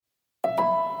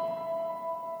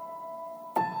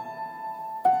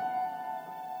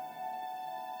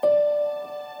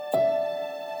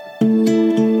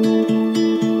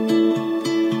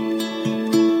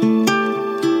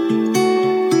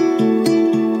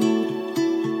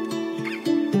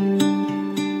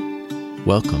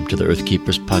Welcome to the Earth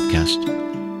Keepers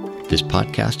podcast. This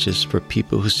podcast is for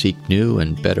people who seek new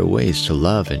and better ways to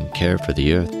love and care for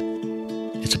the earth.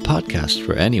 It's a podcast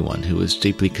for anyone who is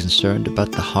deeply concerned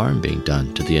about the harm being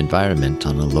done to the environment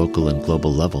on a local and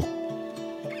global level.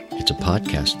 It's a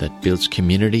podcast that builds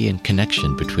community and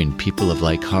connection between people of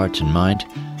like heart and mind,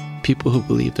 people who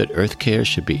believe that earth care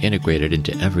should be integrated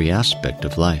into every aspect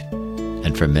of life,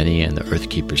 and for many in the Earth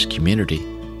Keepers community,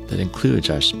 that includes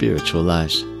our spiritual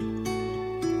lives.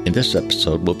 In this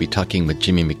episode, we'll be talking with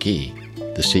Jimmy McGee,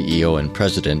 the CEO and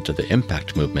president of the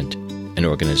Impact Movement, an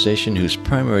organization whose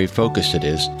primary focus it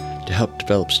is to help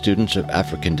develop students of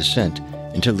African descent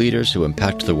into leaders who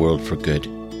impact the world for good.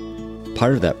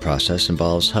 Part of that process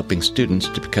involves helping students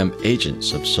to become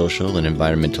agents of social and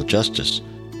environmental justice,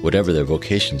 whatever their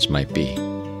vocations might be.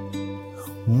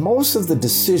 Most of the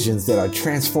decisions that are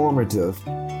transformative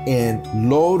in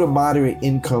low to moderate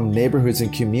income neighborhoods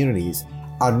and communities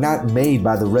are not made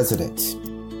by the residents.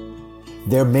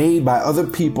 They're made by other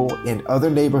people in other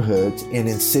neighborhoods and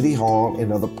in City Hall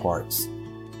and other parts.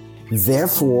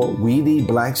 Therefore, we need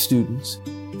Black students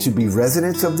to be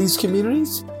residents of these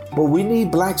communities, but we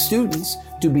need Black students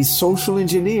to be social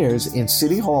engineers in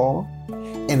City Hall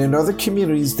and in other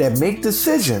communities that make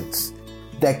decisions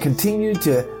that continue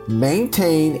to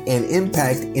maintain and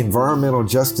impact environmental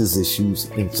justice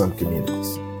issues in some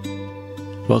communities.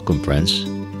 Welcome, friends,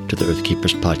 to the Earth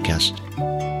Keepers podcast.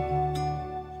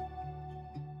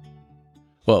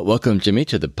 Well, welcome, Jimmy,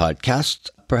 to the podcast.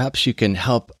 Perhaps you can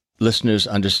help listeners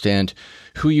understand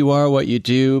who you are, what you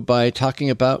do, by talking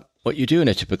about what you do in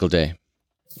a typical day.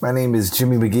 My name is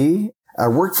Jimmy McGee. I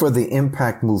work for the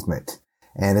Impact Movement,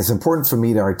 and it's important for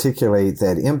me to articulate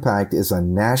that Impact is a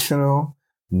national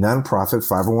nonprofit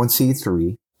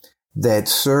 501c3 that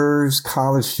serves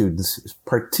college students,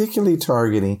 particularly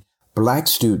targeting Black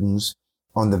students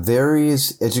on the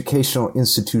various educational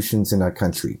institutions in our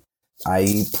country,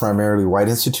 i.e. primarily white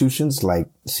institutions like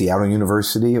Seattle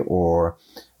University or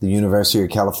the University of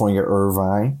California,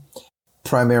 Irvine,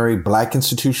 primary Black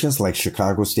institutions like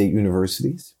Chicago State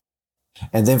Universities,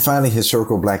 and then finally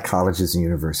historical Black colleges and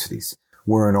universities.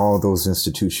 We're in all those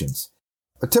institutions.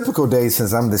 A typical day,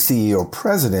 since I'm the CEO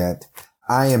president,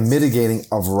 I am mitigating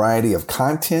a variety of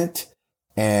content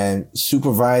and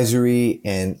supervisory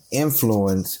and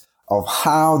influence of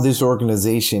how this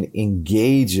organization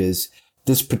engages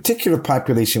this particular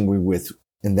population we're with,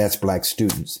 and that's Black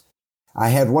students. I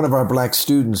had one of our Black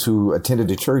students who attended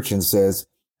the church and says,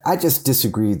 I just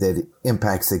disagree that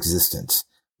Impact's existence.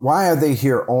 Why are they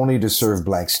here only to serve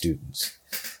Black students?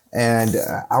 And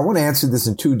I want to answer this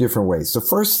in two different ways. The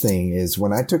first thing is,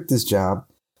 when I took this job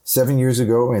 7 years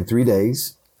ago in 3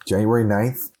 days, January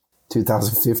 9th,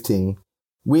 2015,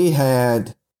 we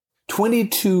had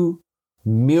 22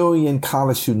 million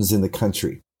college students in the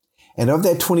country. And of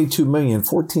that 22 million,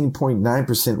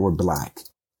 14.9% were Black.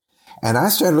 And I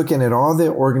started looking at all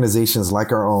the organizations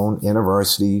like our own,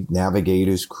 InterVarsity,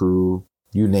 Navigators, Crew,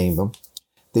 you name them.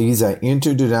 These are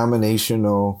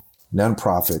interdenominational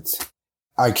nonprofits.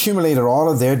 I accumulated all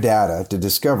of their data to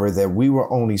discover that we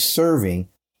were only serving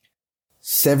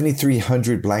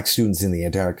 7,300 Black students in the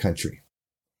entire country.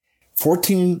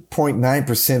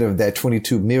 14.9% of that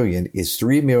 22 million is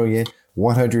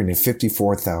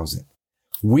 3,154,000.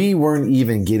 We weren't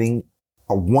even getting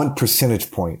a 1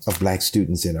 percentage point of Black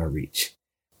students in our reach.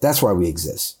 That's why we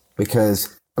exist,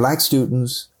 because Black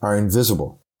students are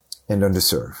invisible and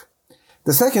underserved.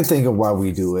 The second thing of why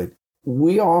we do it,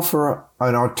 we offer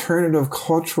an alternative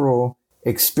cultural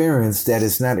experience that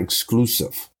is not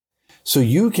exclusive. So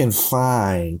you can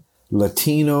find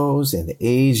Latinos and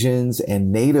Asians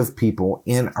and Native people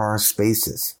in our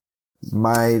spaces.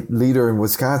 My leader in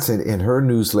Wisconsin, in her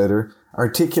newsletter,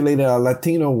 articulated a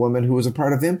Latino woman who was a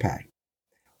part of Impact,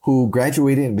 who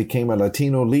graduated and became a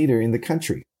Latino leader in the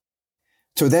country.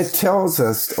 So that tells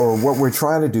us, or what we're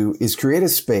trying to do, is create a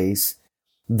space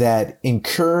that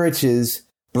encourages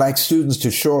Black students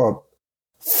to show up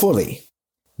fully,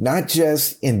 not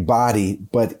just in body,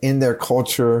 but in their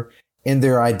culture, in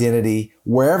their identity,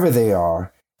 wherever they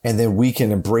are, and then we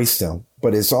can embrace them.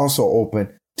 But it's also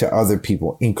open to other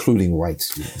people, including white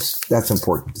students. That's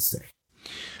important to say.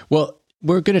 Well,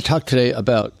 we're going to talk today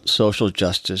about social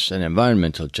justice and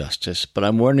environmental justice, but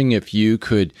I'm wondering if you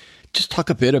could just talk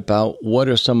a bit about what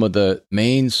are some of the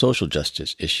main social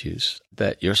justice issues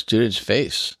that your students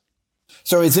face.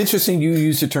 So it's interesting you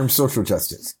use the term social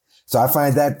justice. So I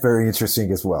find that very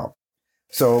interesting as well.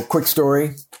 So quick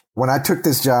story. When I took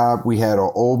this job, we had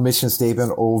an old mission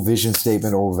statement, old vision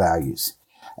statement, old values.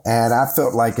 And I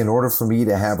felt like in order for me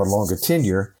to have a longer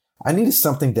tenure, I needed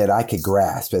something that I could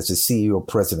grasp as a CEO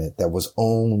president that was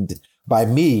owned by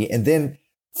me. And then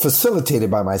facilitated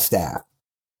by my staff.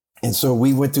 And so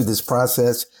we went through this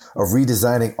process of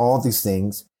redesigning all these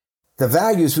things. The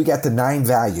values, we got the 9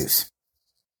 values.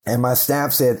 And my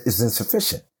staff said, is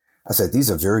insufficient. I said,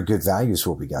 these are very good values,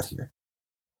 what we got here.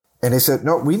 And they said,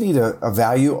 no, we need a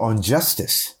value on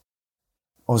justice,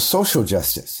 on social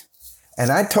justice.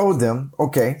 And I told them,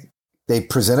 okay, they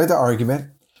presented the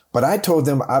argument, but I told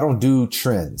them I don't do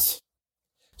trends.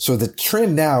 So the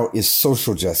trend now is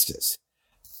social justice.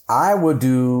 I will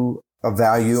do a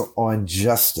value on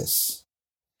justice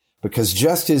because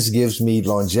justice gives me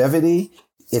longevity.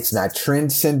 It's not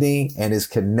trend-sending and is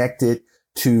connected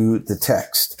to the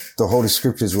text. The Holy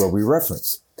Scripture is what we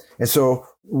reference. And so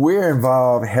we're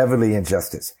involved heavily in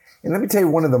justice. And let me tell you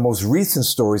one of the most recent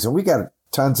stories, and we got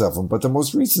tons of them, but the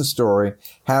most recent story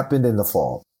happened in the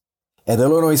fall. At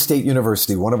Illinois State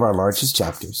University, one of our largest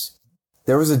chapters,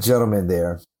 there was a gentleman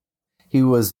there. He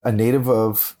was a native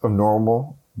of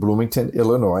Normal, Bloomington,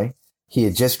 Illinois. He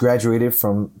had just graduated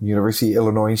from University of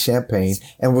Illinois in Champaign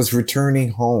and was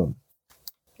returning home,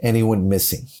 and he went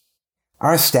missing.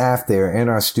 Our staff there and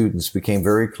our students became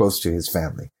very close to his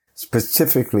family,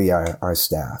 specifically our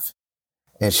staff.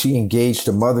 And she engaged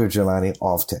the mother of Jelani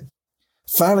often.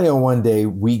 Finally, on one day,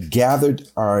 we gathered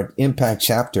our Impact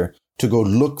chapter to go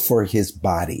look for his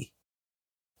body.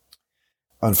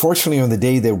 Unfortunately, on the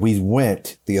day that we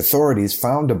went, the authorities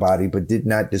found the body, but did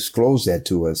not disclose that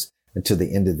to us until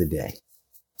the end of the day.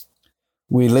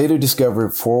 We later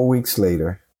discovered 4 weeks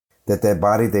later that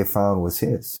body they found was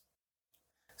his.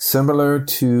 Similar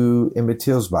to Emmett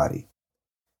Till's body,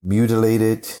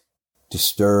 mutilated,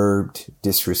 disturbed,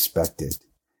 disrespected.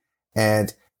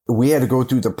 And we had to go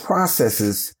through the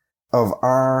processes of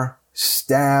our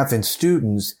staff and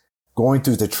students going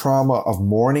through the trauma of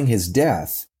mourning his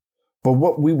death. But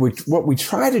what we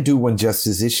try to do when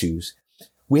justice issues,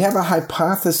 we have a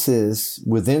hypothesis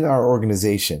within our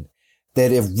organization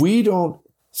that if we don't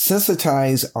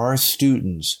sensitize our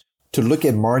students to look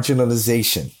at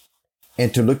marginalization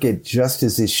and to look at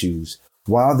justice issues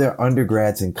while they're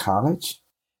undergrads in college,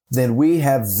 then we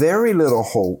have very little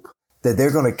hope that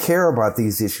they're going to care about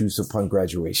these issues upon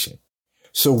graduation.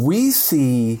 So we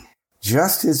see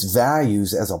justice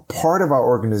values as a part of our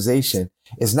organization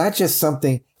is not just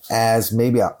something as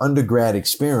maybe an undergrad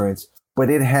experience, but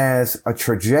it has a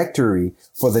trajectory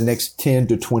for the next 10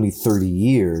 to 20, 30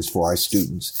 years for our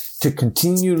students to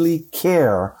continually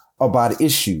care about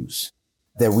issues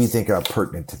that we think are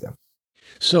pertinent to them.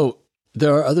 So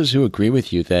there are others who agree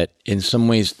with you that in some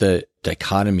ways the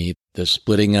dichotomy, the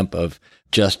splitting up of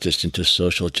justice into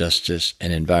social justice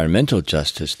and environmental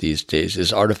justice these days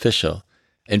is artificial.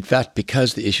 In fact,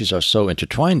 because the issues are so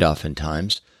intertwined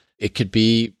oftentimes, it could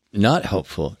be not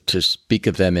helpful to speak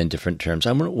of them in different terms.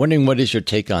 I'm wondering, what is your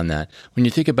take on that? When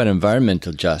you think about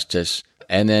environmental justice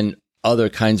and then other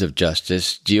kinds of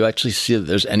justice, do you actually see that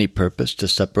there's any purpose to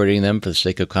separating them for the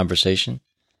sake of conversation?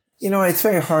 You know, it's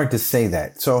very hard to say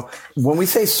that. So when we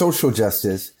say social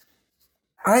justice,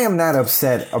 I am not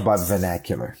upset about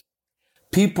vernacular.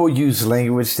 People use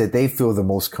language that they feel the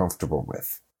most comfortable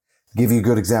with. I'll give you a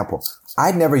good example.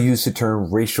 I never use the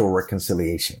term racial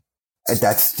reconciliation.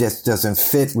 That just doesn't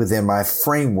fit within my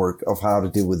framework of how to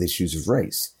deal with issues of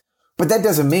race. But that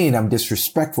doesn't mean I'm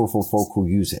disrespectful for folk who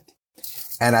use it.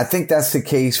 And I think that's the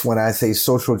case when I say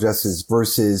social justice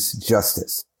versus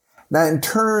justice. Now, in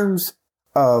terms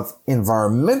of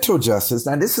environmental justice,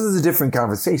 now this is a different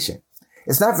conversation.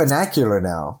 It's not vernacular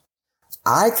now.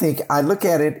 I think I look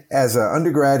at it as an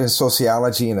undergrad in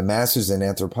sociology and a master's in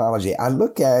anthropology. I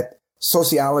look at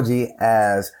sociology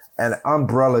as an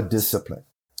umbrella discipline.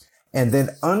 And then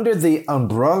under the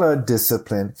umbrella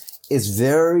discipline is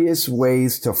various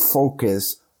ways to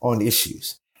focus on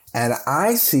issues. And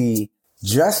I see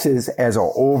justice as an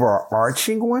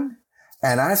overarching one.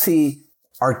 And I see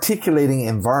articulating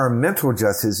environmental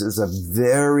justice as a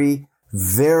very,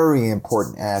 very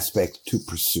important aspect to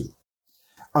pursue.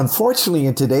 Unfortunately,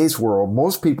 in today's world,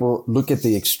 most people look at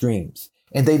the extremes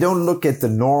and they don't look at the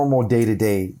normal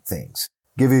day-to-day things.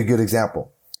 Give you a good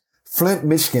example. Flint,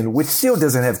 Michigan, which still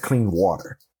doesn't have clean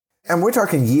water. And we're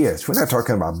talking years. We're not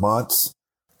talking about months.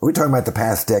 We're talking about the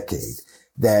past decade,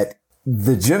 that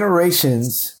the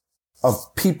generations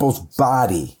of people's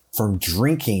body from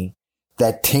drinking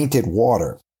that tainted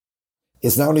water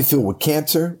is not only filled with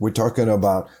cancer. We're talking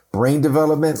about brain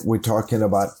development. We're talking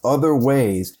about other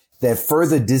ways that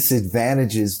further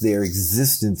disadvantages their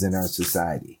existence in our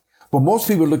society. But most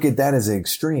people look at that as an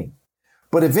extreme.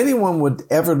 But if anyone would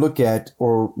ever look at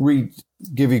or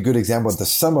give you a good example of The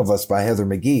Sum of Us by Heather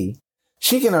McGhee,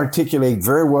 she can articulate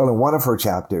very well in one of her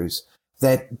chapters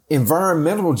that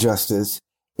environmental justice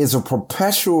is a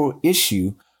perpetual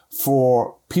issue,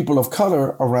 for people of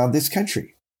color around this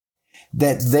country.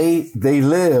 That they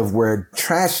live where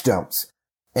trash dumps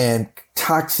and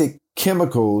toxic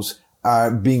chemicals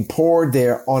are being poured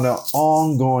there on an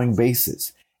ongoing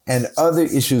basis, and other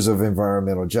issues of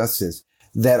environmental justice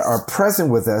that are present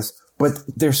with us, but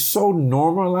they're so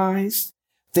normalized,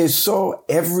 they're so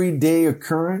everyday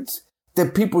occurrence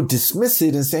that people dismiss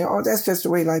it and say, oh, that's just the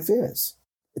way life is.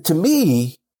 To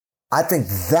me, I think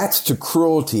that's the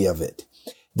cruelty of it,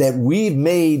 that we've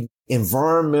made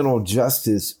environmental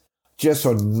justice just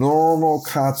a normal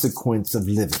consequence of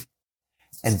living.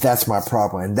 And that's my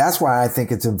problem. And that's why I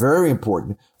think it's very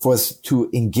important for us to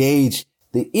engage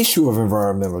the issue of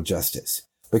environmental justice,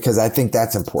 because I think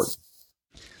that's important.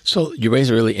 So you raise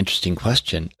a really interesting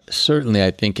question. Certainly,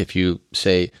 I think if you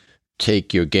say,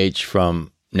 take your gauge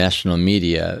from national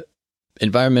media,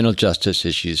 environmental justice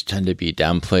issues tend to be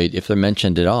downplayed if they're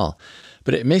mentioned at all.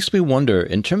 But it makes me wonder,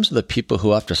 in terms of the people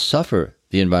who have to suffer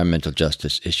the environmental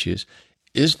justice issues,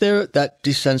 is there that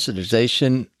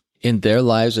desensitization in their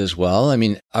lives as well? I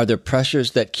mean, are there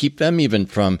pressures that keep them even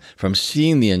from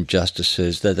seeing the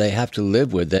injustices that they have to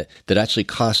live with that actually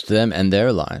cost them and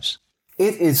their lives?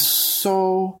 It is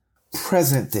so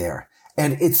present there,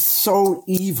 and it's so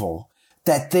evil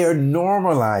that they're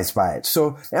normalized by it.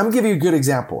 So I'm going to give you a good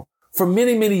example. For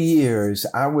many, many years,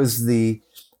 I was the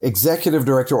executive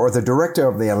director or the director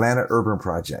of the Atlanta Urban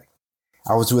Project.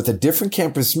 I was with a different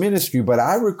campus ministry, but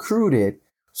I recruited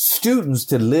students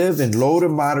to live in low to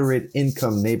moderate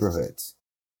income neighborhoods.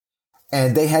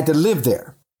 And they had to live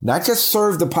there, not just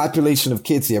serve the population of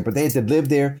kids there, but they had to live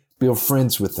there, build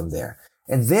friends with them there.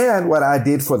 And then what I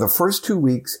did for the first 2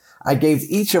 weeks, I gave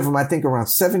each of them, I think, around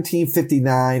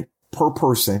 $17.59 per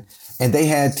person. And they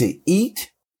had to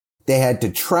eat, they had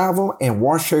to travel and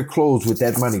wash their clothes with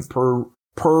that money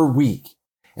per week.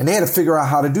 And they had to figure out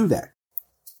how to do that.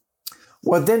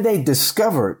 Well, then they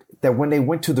discovered that when they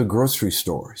went to the grocery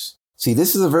stores, see,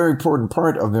 this is a very important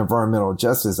part of environmental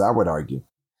justice, I would argue.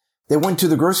 They went to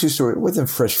the grocery store. It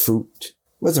wasn't fresh fruit, it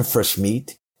wasn't fresh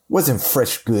meat, it wasn't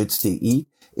fresh goods to eat.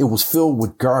 It was filled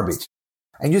with garbage.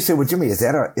 And you say, well, Jimmy, is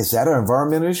that an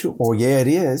environmental issue? Well, yeah, it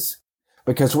is.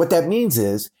 Because what that means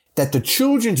is that the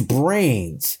children's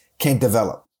brains can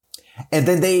develop. And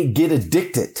then they get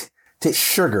addicted to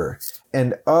sugar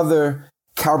and other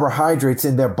carbohydrates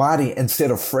in their body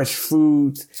instead of fresh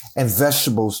foods and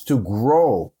vegetables to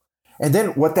grow. And then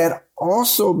what that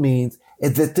also means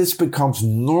is that this becomes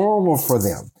normal for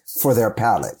them, for their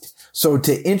palate. So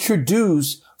to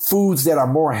introduce foods that are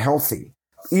more healthy.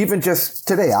 Even just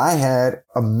today, I had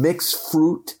a mixed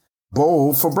fruit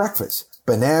bowl for breakfast.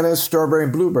 Bananas, strawberry,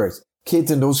 and blueberries.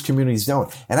 Kids in those communities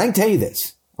don't. And I can tell you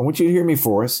this. I want you to hear me,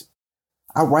 Forrest.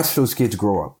 I watched those kids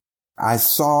grow up. I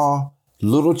saw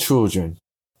little children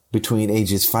between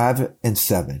ages 5 and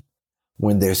 7.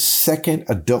 When their second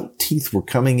adult teeth were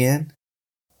coming in,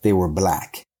 they were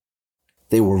black.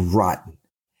 They were rotten.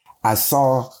 I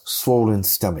saw swollen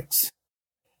stomachs.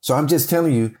 So I'm just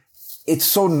telling you, it's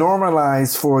so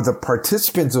normalized for the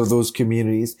participants of those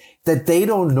communities that they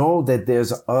don't know that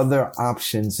there's other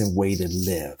options and way to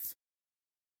live.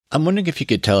 I'm wondering if you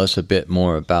could tell us a bit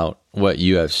more about what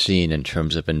you have seen in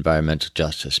terms of environmental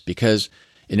justice, because,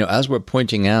 as we're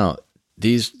pointing out,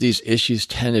 these issues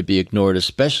tend to be ignored,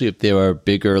 especially if there are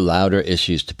bigger, louder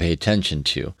issues to pay attention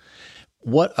to.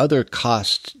 What other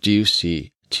costs do you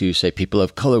see to, say, people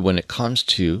of color when it comes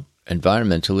to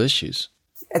environmental issues?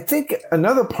 I think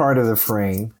another part of the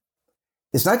frame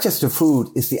is not just the food,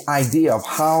 it's the idea of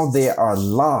how they are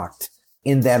locked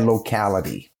in that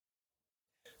locality.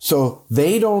 So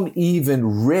they don't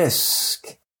even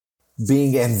risk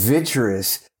being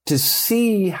adventurous to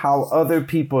see how other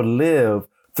people live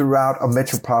throughout a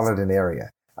metropolitan area.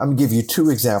 I'm going to give you 2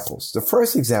 examples. The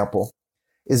first example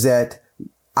is that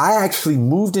I actually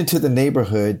moved into the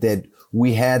neighborhood that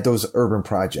we had those urban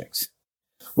projects.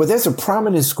 Well, there's a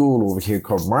prominent school over here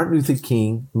called Martin Luther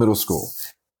King Middle School.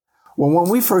 Well, when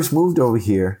we first moved over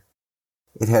here,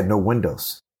 it had no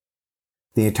windows.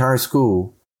 The entire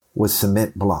school was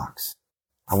cement blocks.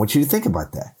 I want you to think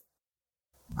about that.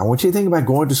 I want you to think about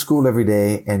going to school every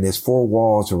day and there's 4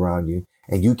 walls around you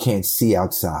and you can't see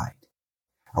outside.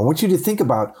 I want you to think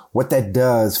about what that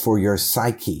does for your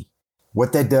psyche,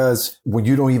 what that does when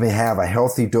you don't even have a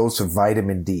healthy dose of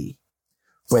vitamin D.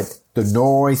 But the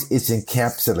noise is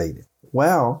encapsulated.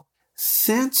 Well,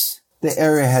 since the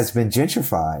area has been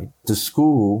gentrified, the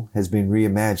school has been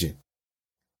reimagined.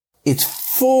 It's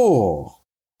full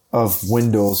of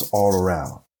windows all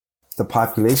around. The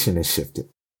population has shifted.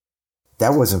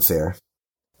 That wasn't fair.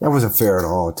 That wasn't fair at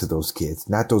all to those kids,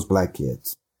 not those black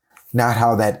kids. Not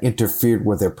how that interfered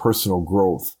with their personal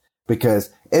growth, because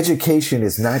education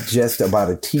is not just about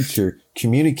a teacher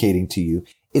communicating to you.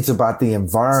 It's about the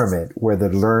environment where the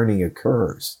learning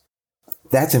occurs.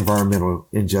 That's environmental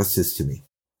injustice to me.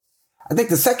 I think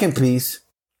the second piece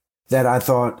that I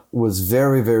thought was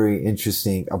very, very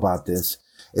interesting about this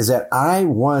is that I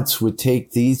once would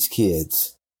take these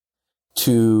kids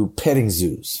to petting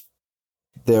zoos.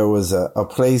 There was a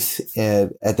place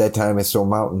at that time in Stone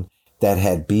Mountain that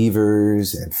had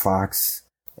beavers and fox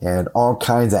and all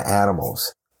kinds of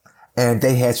animals. And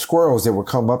they had squirrels that would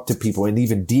come up to people, and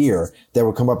even deer that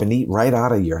would come up and eat right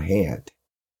out of your hand.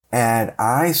 And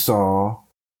I saw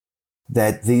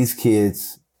that these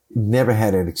kids never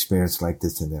had an experience like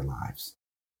this in their lives.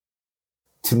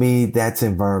 To me, that's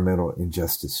environmental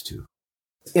injustice too.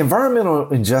 Environmental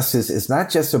injustice is not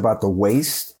just about the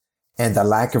waste and the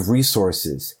lack of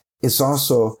resources. It's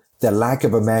also the lack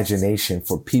of imagination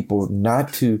for people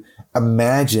not to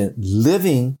imagine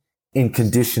living in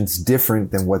conditions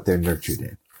different than what they're nurtured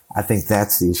in. I think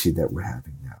that's the issue that we're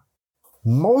having now.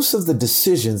 Most of the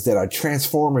decisions that are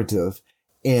transformative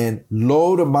in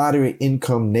low to moderate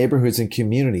income neighborhoods and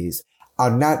communities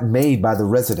are not made by the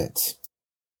residents.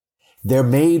 They're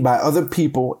made by other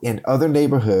people in other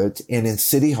neighborhoods and in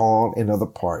City Hall and other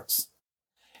parts.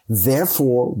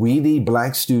 Therefore, we need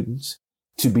Black students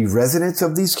to be residents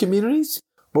of these communities,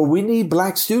 but we need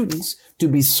Black students to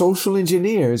be social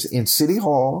engineers in City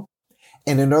Hall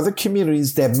and in other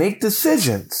communities that make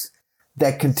decisions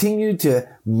that continue to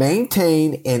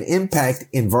maintain and impact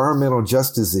environmental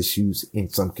justice issues in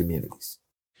some communities.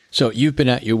 So you've been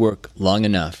at your work long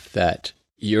enough that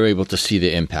you're able to see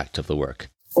the impact of the work.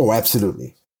 Oh,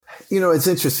 absolutely. You know, it's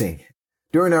interesting.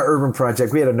 During our urban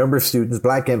project, we had a number of students,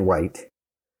 Black and white.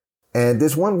 And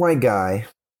this one white guy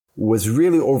was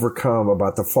really overcome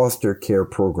about the foster care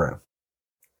program.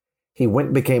 He went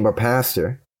and became a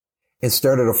pastor and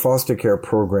started a foster care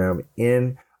program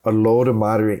in a low to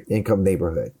moderate income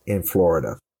neighborhood in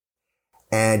Florida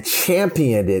and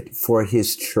championed it for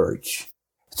his church.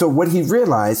 So what he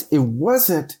realized, it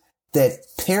wasn't that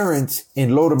parents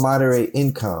in low to moderate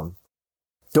income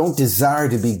don't desire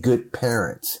to be good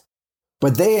parents,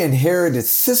 but they inherited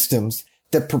systems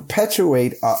that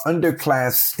perpetuate our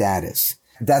underclass status.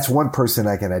 That's one person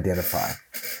I can identify.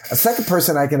 A second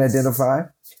person I can identify,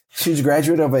 she's a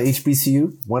graduate of a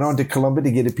HBCU, went on to Columbia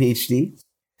to get a PhD.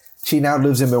 She now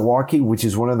lives in Milwaukee, which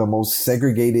is one of the most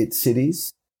segregated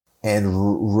cities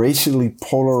and racially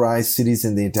polarized cities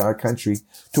in the entire country,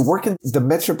 to work in the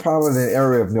metropolitan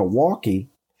area of Milwaukee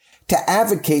to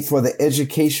advocate for the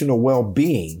educational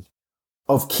well-being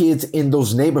of kids in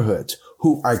those neighborhoods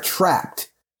who are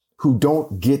trapped, who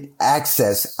don't get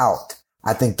access out.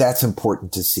 I think that's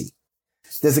important to see.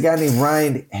 There's a guy named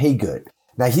Ryan Haygood.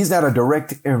 Now, he's not a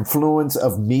direct influence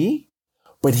of me,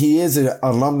 but he is an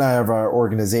alumni of our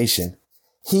organization.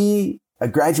 He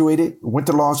graduated, went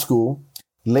to law school,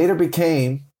 later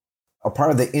became a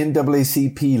part of the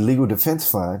NAACP Legal Defense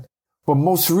Fund, but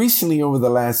most recently over the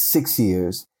last 6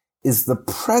 years is the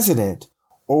president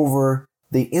over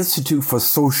the Institute for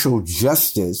Social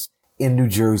Justice in New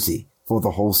Jersey for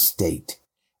the whole state.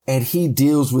 And he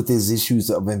deals with these issues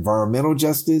of environmental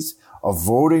justice, of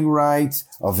voting rights,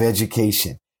 of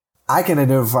education. I can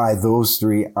identify those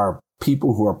three are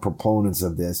people who are proponents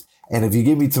of this. And if you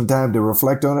give me some time to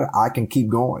reflect on it, I can keep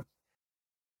going.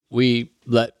 We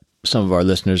let some of our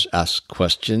listeners ask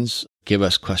questions, give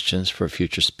us questions for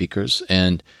future speakers.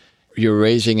 And you're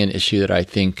raising an issue that I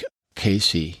think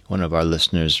Casey, one of our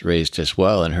listeners, raised as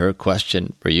well. And her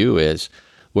question for you is,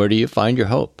 where do you find your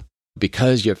hope?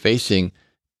 Because you're facing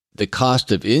the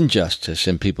cost of injustice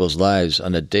in people's lives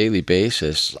on a daily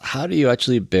basis, how do you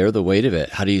actually bear the weight of it?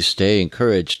 How do you stay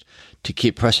encouraged to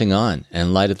keep pressing on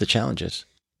in light of the challenges?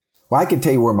 Well, I can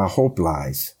tell you where my hope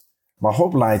lies. My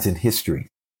hope lies in history,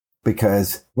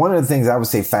 because one of the things I would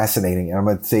say fascinating, and I'm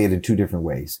going to say it in two different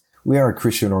ways. We are a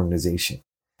Christian organization.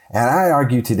 And I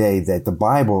argue today that the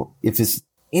Bible, if it's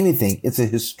anything, it's a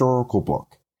historical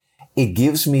book. It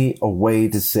gives me a way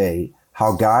to say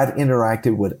how God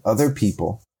interacted with other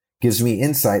people, gives me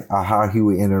insight on how he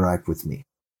would interact with me.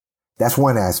 That's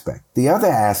one aspect. The other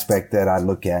aspect that I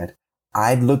look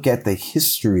at the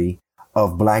history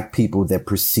of Black people that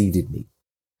preceded me.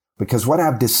 Because what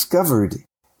I've discovered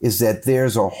is that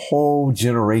there's a whole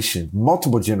generation,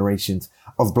 multiple generations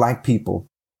of Black people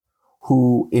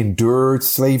who endured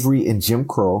slavery and Jim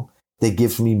Crow that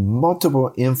gives me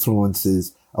multiple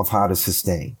influences of how to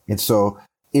sustain. And so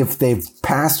if they've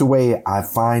passed away, I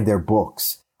find their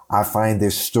books. I find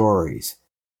their stories.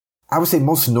 I would say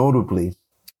most notably,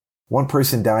 one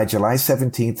person died July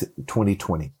 17th,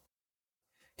 2020.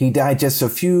 He died just a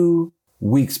few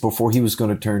weeks before he was going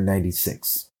to turn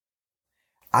 96.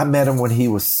 I met him when he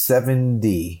was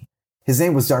 70. His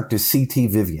name was Dr. C.T.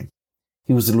 Vivian.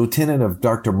 He was a lieutenant of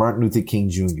Dr. Martin Luther King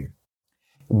Jr.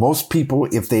 Most people,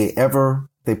 if they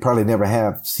probably never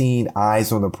have seen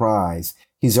Eyes on the Prize.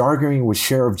 He's arguing with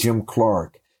Sheriff Jim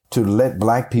Clark to let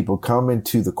black people come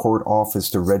into the court office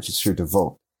to register to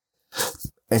vote.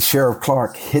 And Sheriff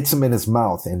Clark hits him in his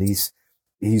mouth, and he's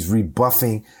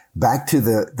rebuffing back to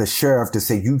the sheriff to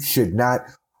say, you should not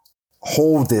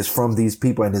hold this from these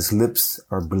people, and his lips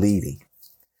are bleeding.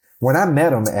 When I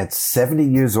met him at 70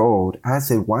 years old, I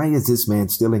said, why is this man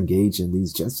still engaged in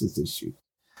these justice issues?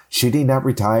 Should he not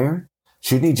retire?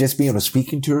 Shouldn't he just be on a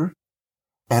speaking tour?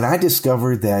 And I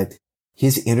discovered that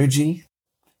his energy,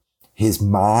 his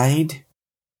mind,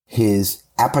 his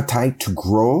appetite to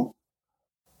grow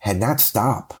had not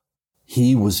stopped.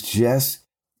 He was just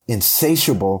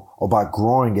insatiable about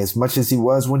growing as much as he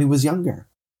was when he was younger.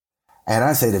 And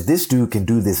I said, if this dude can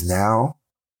do this now,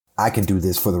 I can do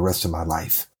this for the rest of my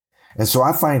life. And so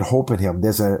I find hope in him.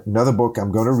 There's another book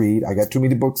I'm going to read. I got too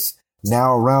many books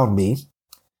now around me,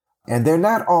 and they're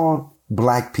not all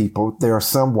black people. There are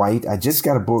some white. I just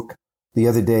got a book the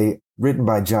other day written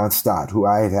by John Stott, who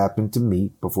I had happened to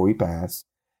meet before he passed.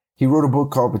 He wrote a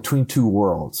book called Between Two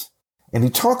Worlds, and he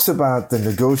talks about the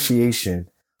negotiation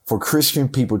for Christian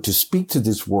people to speak to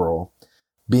this world,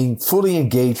 being fully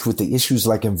engaged with the issues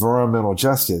like environmental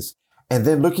justice, and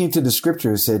then looking into the scripture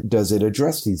and said, does it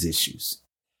address these issues?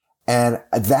 And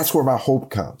that's where my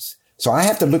hope comes. So I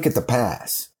have to look at the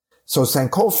past. So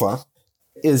Sankofa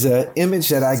is an image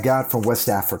that I got from West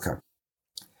Africa.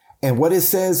 And what it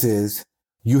says is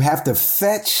you have to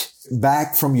fetch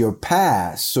back from your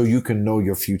past so you can know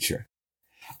your future.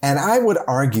 And I would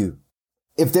argue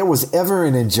if there was ever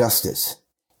an injustice,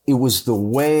 it was the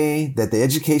way that the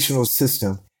educational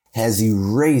system has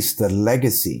erased the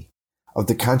legacy of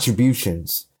the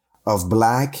contributions of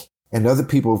black and other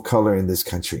people of color in this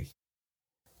country.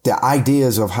 The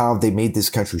ideas of how they made this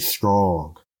country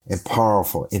strong and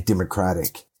powerful and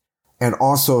democratic, and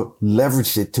also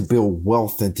leveraged it to build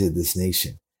wealth into this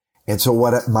nation. And so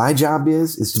what my job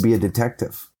is to be a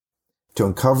detective, to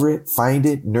uncover it, find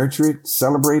it, nurture it,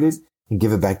 celebrate it, and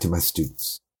give it back to my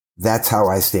students. That's how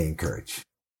I stay encouraged.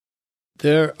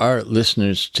 There are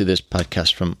listeners to this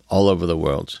podcast from all over the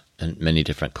world and many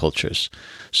different cultures.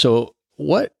 So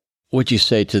what would you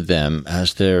say to them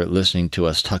as they're listening to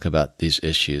us talk about these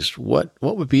issues? What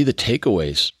would be the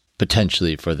takeaways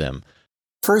potentially for them?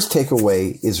 First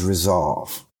takeaway is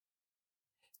resolve.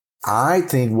 I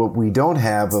think what we don't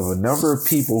have of a number of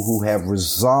people who have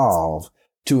resolve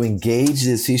to engage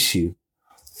this issue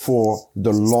for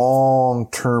the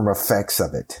long-term effects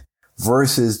of it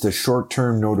versus the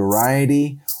short-term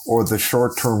notoriety or the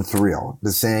short-term thrill.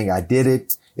 The saying, I did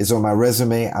it, it's on my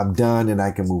resume, I'm done, and I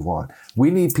can move on.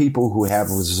 We need people who have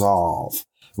resolve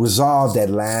that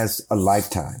lasts a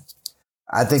lifetime.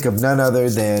 I think of none other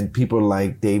than people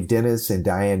like Dave Dennis and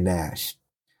Diane Nash.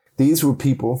 These were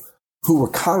people who were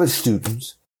college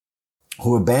students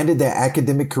who abandoned their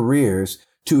academic careers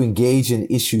to engage in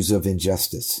issues of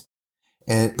injustice.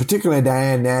 And particularly in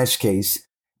Diane Nash's case,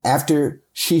 after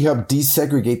she helped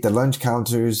desegregate the lunch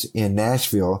counters in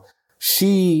Nashville,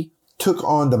 she took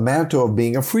on the mantle of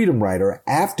being a freedom rider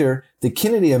after the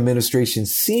Kennedy administration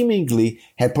seemingly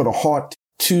had put a halt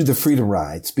to the freedom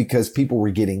rides because people were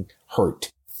getting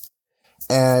hurt.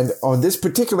 And on this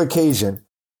particular occasion,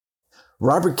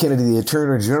 Robert Kennedy, the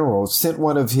Attorney General, sent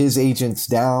one of his agents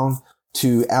down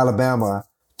to Alabama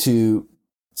to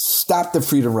stop the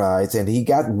freedom rides, and he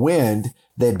got wind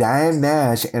that Diane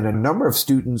Nash and a number of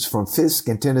students from Fisk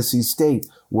and Tennessee State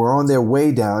were on their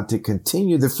way down to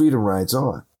continue the freedom rides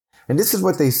on. And this is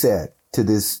what they said to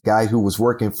this guy who was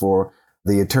working for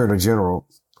the Attorney General,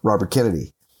 Robert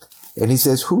Kennedy. And he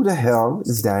says, who the hell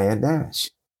is Diane Nash?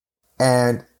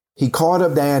 And he called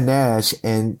up Diane Nash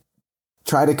and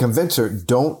tried to convince her,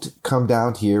 don't come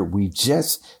down here. We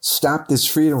just stopped this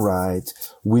freedom ride.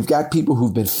 We've got people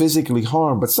who've been physically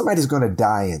harmed, but somebody's going to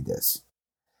die in this.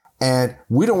 And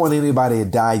we don't want anybody to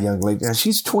die, young lady. Now,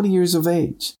 she's 20 years of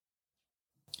age.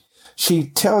 She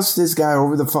tells this guy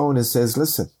over the phone and says,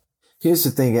 listen, here's the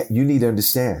thing that you need to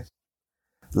understand.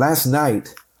 Last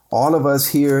night, all of us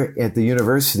here at the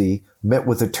university met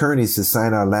with attorneys to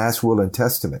sign our last will and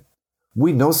testament.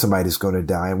 We know somebody's going to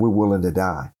die and we're willing to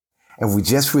die. And we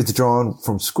just withdrawn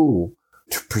from school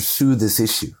to pursue this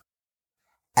issue.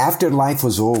 After life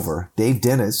was over, Dave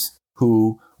Dennis,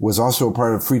 who was also a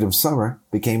part of Freedom Summer,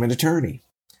 became an attorney.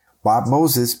 Bob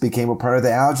Moses became a part of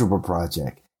the Algebra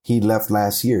Project. He left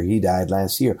last year. He died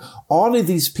last year. All of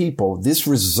these people, this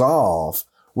resolve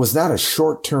was not a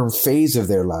short-term phase of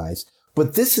their lives,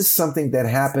 but this is something that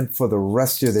happened for the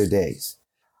rest of their days.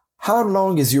 How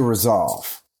long is your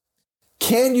resolve?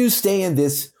 Can you stay in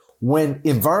this when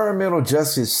environmental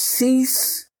justice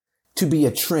cease to be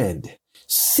a trend,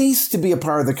 cease to be a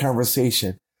part of the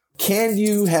conversation? Can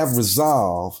you have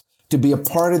resolve to be a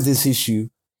part of this issue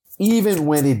even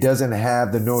when it doesn't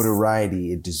have the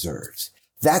notoriety it deserves?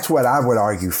 That's what I would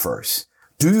argue first.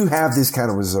 Do you have this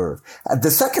kind of reserve? The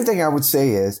second thing I would say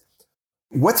is,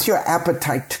 what's your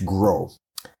appetite to grow?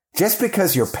 Just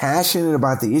because you're passionate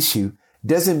about the issue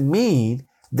doesn't mean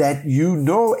that you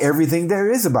know everything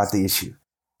there is about the issue.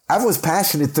 I was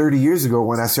passionate 30 years ago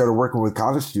when I started working with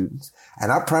college students,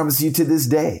 and I promise you to this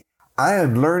day, I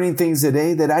am learning things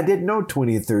today that I didn't know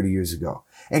 20 and 30 years ago.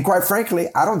 And quite frankly,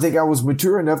 I don't think I was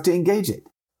mature enough to engage it.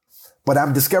 But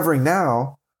I'm discovering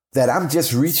now that I'm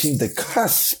just reaching the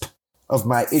cusp of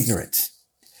my ignorance.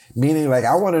 Meaning, like,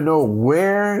 I want to know,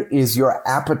 where is your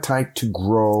appetite to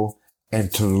grow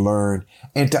and to learn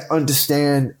and to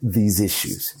understand these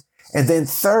issues? And then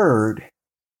third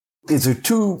is a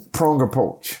two-pronged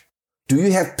approach. Do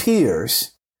you have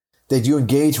peers that you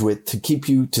engage with to keep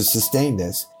you to sustain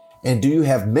this? And do you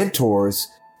have mentors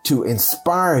to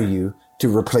inspire you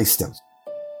to replace them?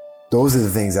 Those are the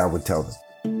things I would tell them.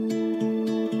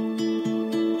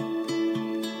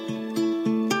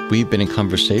 We've been in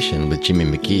conversation with Jimmy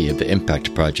McGee of the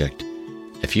Impact Project.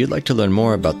 If you'd like to learn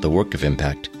more about the work of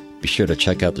Impact, be sure to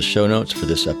check out the show notes for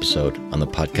this episode on the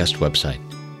podcast website.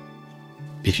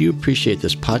 If you appreciate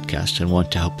this podcast and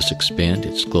want to help us expand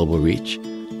its global reach,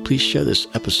 please share this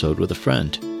episode with a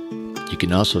friend. You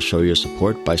can also show your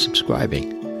support by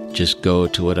subscribing. Just go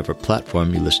to whatever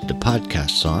platform you listen to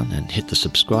podcasts on and hit the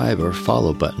subscribe or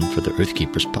follow button for the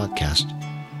Earthkeepers podcast.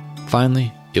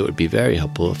 Finally, it would be very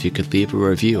helpful if you could leave a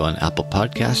review on Apple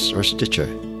Podcasts or Stitcher.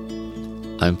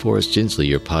 I'm Forrest Ginsley,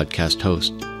 your podcast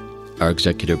host. Our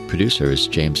executive producer is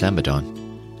James Amadon.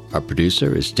 Our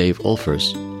producer is Dave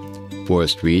Olfers.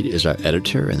 Forrest Reed is our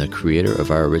editor and the creator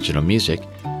of our original music.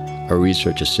 Our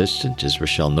research assistant is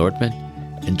Rochelle Nordman,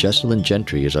 and Jesselyn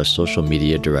Gentry is our social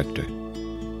media director.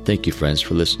 Thank you, friends,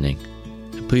 for listening.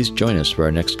 And please join us for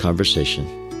our next conversation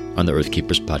on the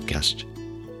Earthkeepers podcast.